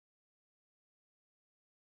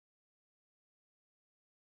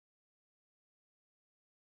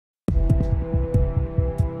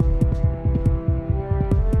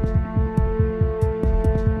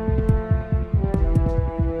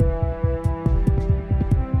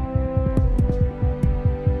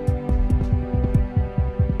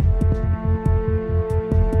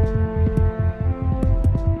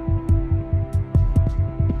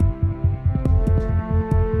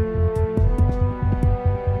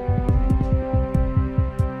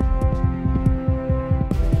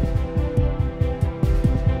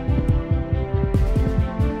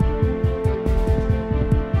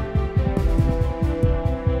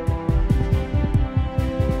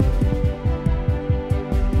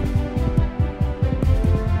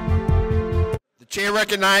Chair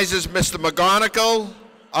recognizes Mr. McGonagle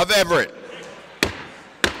of Everett.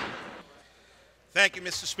 Thank you,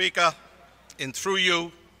 Mr. Speaker, and through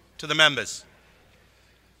you to the members.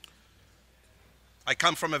 I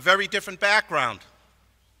come from a very different background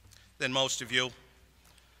than most of you.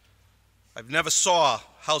 I've never saw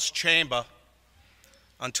House chamber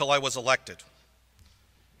until I was elected.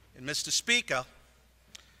 And Mr. Speaker,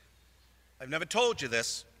 I've never told you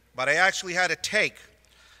this, but I actually had to take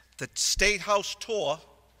the State House tour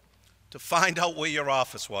to find out where your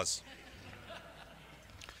office was.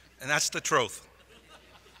 And that's the truth.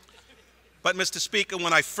 But, Mr. Speaker,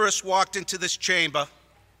 when I first walked into this chamber,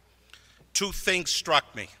 two things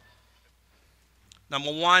struck me.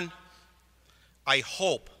 Number one, I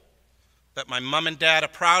hope that my mom and dad are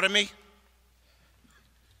proud of me.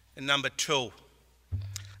 And number two,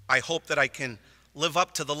 I hope that I can live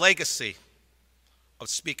up to the legacy of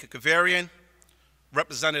Speaker Kavarian,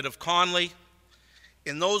 Representative Conley,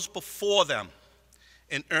 and those before them,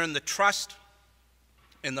 and earn the trust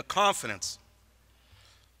and the confidence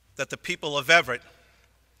that the people of Everett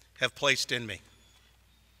have placed in me.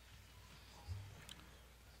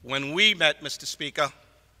 When we met, Mr. Speaker,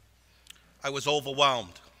 I was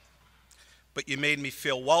overwhelmed, but you made me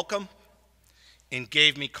feel welcome and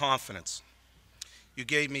gave me confidence. You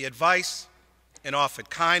gave me advice and offered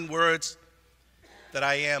kind words that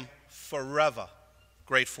I am forever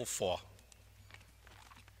grateful for.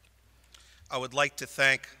 I would like to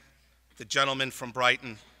thank the gentleman from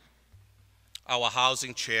Brighton, our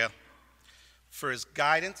housing chair, for his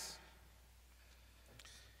guidance,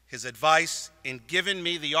 his advice, in giving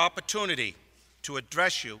me the opportunity to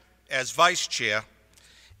address you as vice chair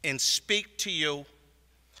and speak to you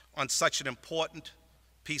on such an important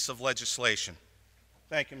piece of legislation.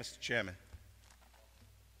 Thank you, Mr. Chairman.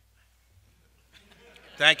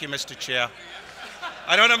 Thank you, Mr. Chair.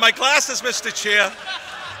 I don't have my glasses, Mr. Chair.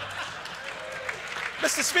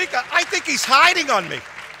 Mr. Speaker, I think he's hiding on me.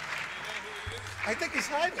 I think he's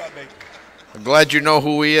hiding on me. I'm glad you know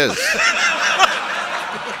who he is.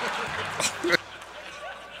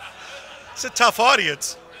 It's a tough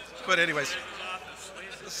audience. But anyways,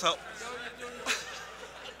 so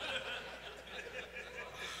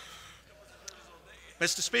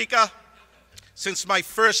Mr. Speaker, since my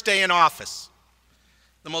first day in office,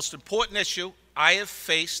 the most important issue I have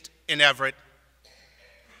faced in Everett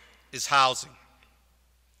is housing.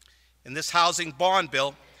 And this housing bond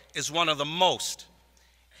bill is one of the most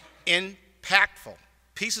impactful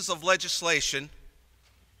pieces of legislation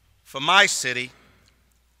for my city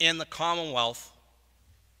and the Commonwealth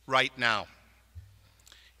right now.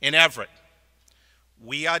 In Everett,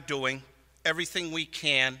 we are doing everything we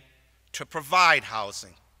can to provide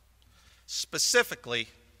housing, specifically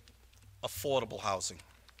affordable housing.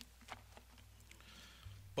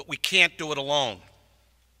 But we can't do it alone.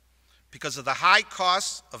 Because of the high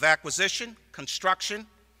costs of acquisition, construction,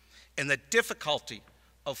 and the difficulty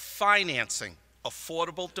of financing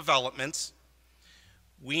affordable developments,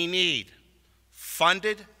 we need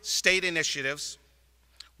funded state initiatives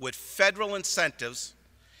with federal incentives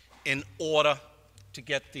in order to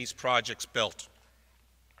get these projects built.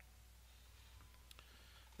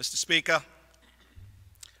 Mr. Speaker,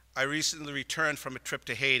 I recently returned from a trip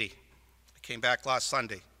to Haiti. I came back last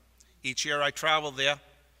Sunday. Each year I travel there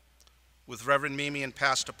with Reverend Mimi and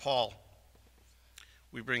Pastor Paul.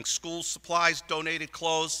 We bring school supplies, donated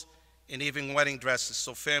clothes, and even wedding dresses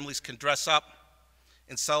so families can dress up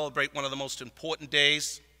and celebrate one of the most important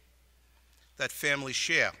days that families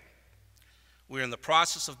share. We're in the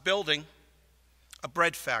process of building a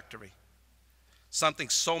bread factory, something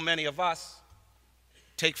so many of us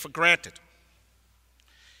take for granted.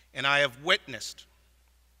 And I have witnessed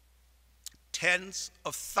tens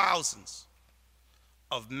of thousands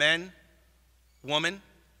of men, women,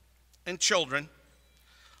 and children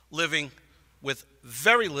living with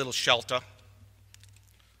very little shelter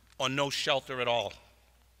or no shelter at all.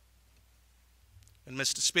 And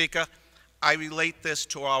Mr. Speaker, I relate this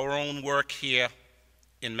to our own work here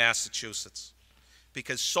in Massachusetts,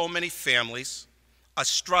 because so many families are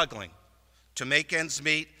struggling to make ends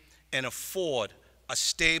meet and afford a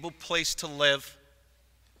stable place to live,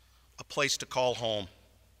 a place to call home.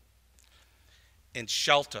 And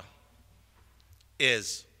shelter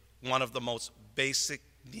is one of the most basic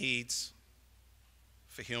needs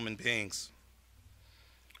for human beings.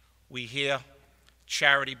 We hear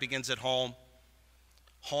charity begins at home.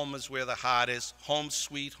 Home is where the heart is. Home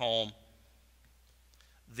sweet home.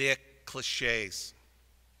 They're cliches,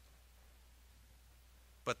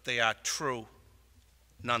 but they are true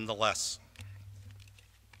nonetheless.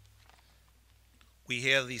 We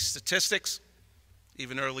hear these statistics,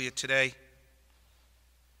 even earlier today,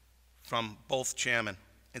 from both chairmen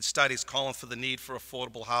and studies calling for the need for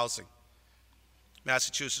affordable housing.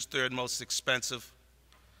 Massachusetts' third most expensive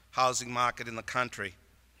housing market in the country.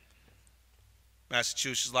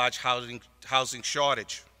 Massachusetts' large housing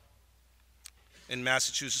shortage. In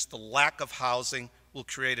Massachusetts, the lack of housing will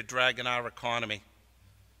create a drag in our economy.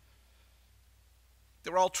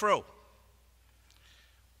 They're all true.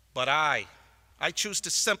 But I choose to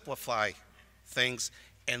simplify things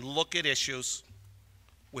and look at issues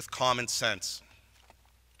with common sense.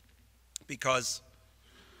 Because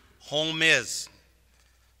home is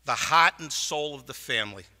the heart and soul of the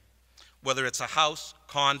family, whether it's a house,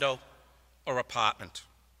 condo, or apartment.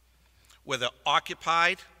 Whether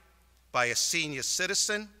occupied by a senior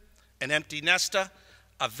citizen, an empty nester,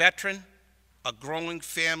 a veteran, a growing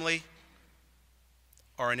family,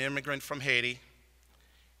 or an immigrant from Haiti,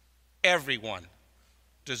 everyone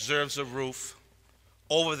deserves a roof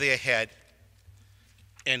over their head,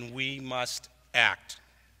 and we must act.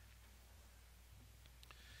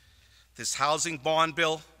 This housing bond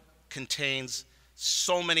bill contains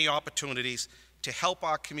so many opportunities to help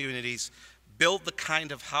our communities build the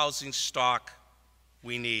kind of housing stock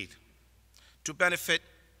we need to benefit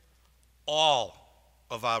all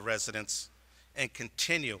of our residents and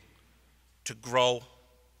continue to grow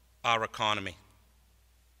our economy.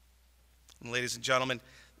 And ladies and gentlemen,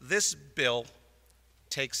 this bill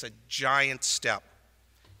takes a giant step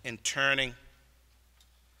in turning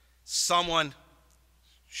someone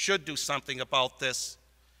should do something about this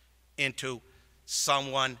into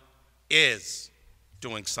someone is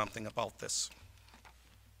doing something about this.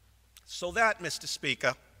 So that, Mr.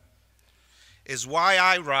 Speaker, is why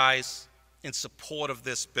I rise in support of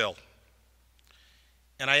this bill.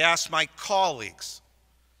 And I ask my colleagues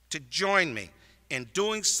to join me in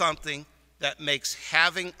doing something that makes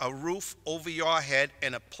having a roof over your head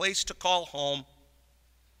and a place to call home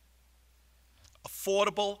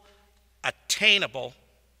affordable, attainable,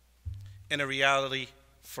 and a reality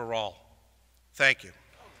for all. Thank you.